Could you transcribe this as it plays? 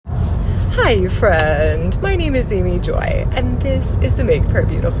Hi, friend. My name is Amy Joy, and this is the Make Prayer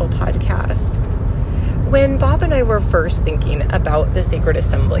Beautiful podcast. When Bob and I were first thinking about the Sacred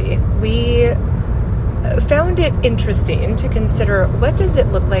Assembly, we found it interesting to consider what does it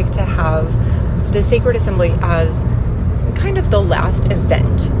look like to have the Sacred Assembly as kind of the last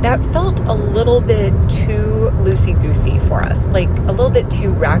event that felt a little bit too loosey-goosey for us, like a little bit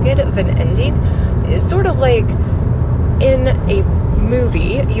too ragged of an ending. It's sort of like in a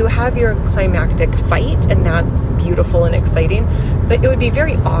movie, you have your climactic fight, and that's beautiful and exciting, but it would be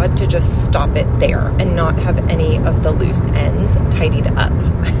very odd to just stop it there and not have any of the loose ends tidied up.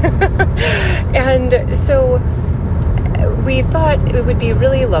 And so we thought it would be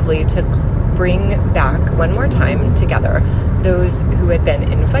really lovely to bring back one more time together those who had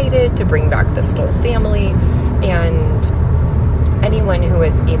been invited, to bring back the Stoll family and anyone who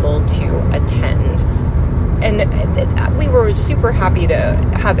was able to attend. And we were super happy to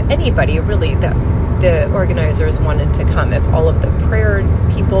have anybody really that the organizers wanted to come. If all of the prayer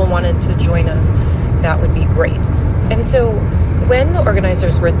people wanted to join us, that would be great. And so when the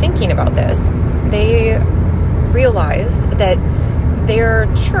organizers were thinking about this, they realized that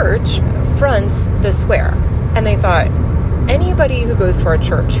their church fronts the square. And they thought, anybody who goes to our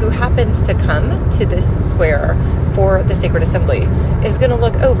church who happens to come to this square for the Sacred Assembly is going to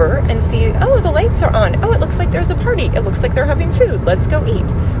look over and see, oh, the lights are on. Oh, it looks like there's a party. It looks like they're having food. Let's go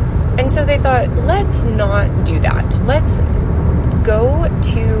eat. And so they thought, let's not do that. Let's go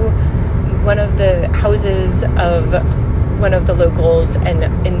to one of the houses of one of the locals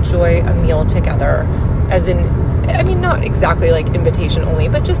and enjoy a meal together, as in, I mean, not exactly like invitation only,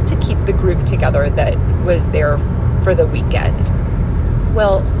 but just to keep the group together that was there for the weekend.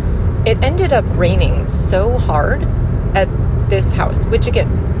 Well, it ended up raining so hard at this house, which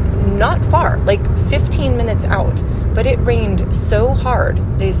again, not far, like 15 minutes out, but it rained so hard.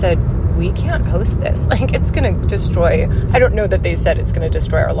 They said, we can't host this. Like, it's going to destroy, I don't know that they said it's going to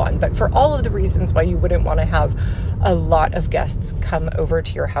destroy our lawn, but for all of the reasons why you wouldn't want to have a lot of guests come over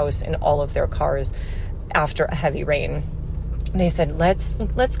to your house in all of their cars after a heavy rain, they said,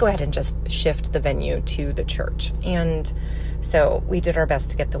 let's go ahead and just shift the venue to the church. And so we did our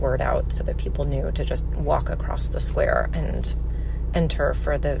best to get the word out so that people knew to just walk across the square and enter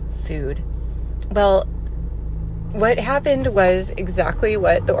for the food. Well, what happened was exactly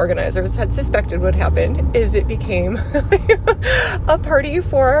what the organizers had suspected would happen, is it became a party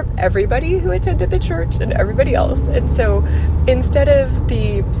for everybody who attended the church and everybody else. And so instead of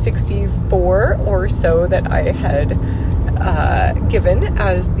the 64 or so that I had given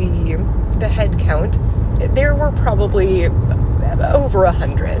as the head count, there were probably over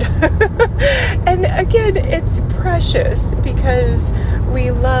 100. And again, it's precious because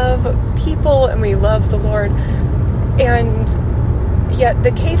we love people and we love the Lord. And yet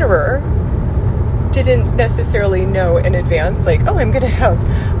the caterer didn't necessarily know in advance, like, oh, I'm going to have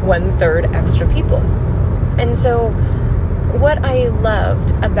 1/3 extra people. And so what I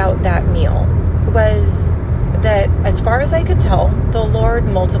loved about that meal was that, as far as I could tell, the Lord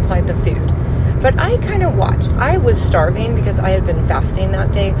multiplied the food. But I kind of watched. I was starving because I had been fasting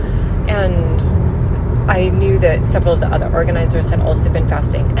that day, and I knew that several of the other organizers had also been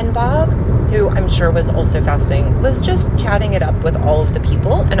fasting. And Bob, who I'm sure was also fasting, was just chatting it up with all of the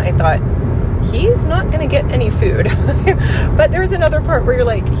people. And I thought, he's not going to get any food. But there's another part where you're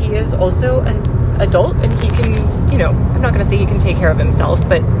like, he is also an adult and he can, I'm not going to say he can take care of himself,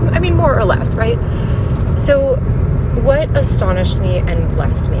 but I mean, more or less, right? So what astonished me and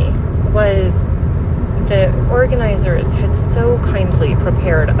blessed me was the organizers had so kindly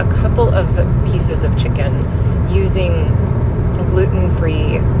prepared a couple of pieces of chicken using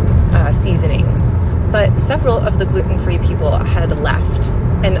gluten-free seasonings, but several of the gluten-free people had left.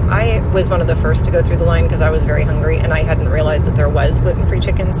 And I was one of the first to go through the line because I was very hungry and I hadn't realized that there was gluten-free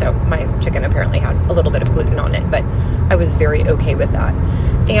chicken. So my chicken apparently had a little bit of gluten on it, but I was very okay with that.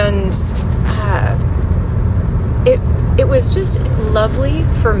 And it was just lovely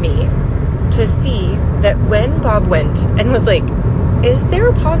for me to see that when Bob went and was like, is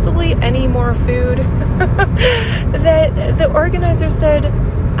there possibly any more food? That the organizer said,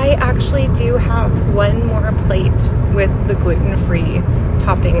 I actually do have one more plate with the gluten-free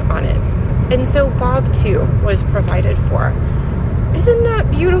topping on it. And so Bob too was provided for. Isn't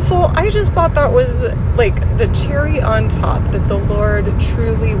that beautiful? I just thought that was like the cherry on top, that the Lord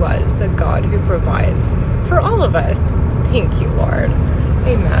truly was the God who provides for all of us. Thank you, Lord.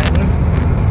 Amen.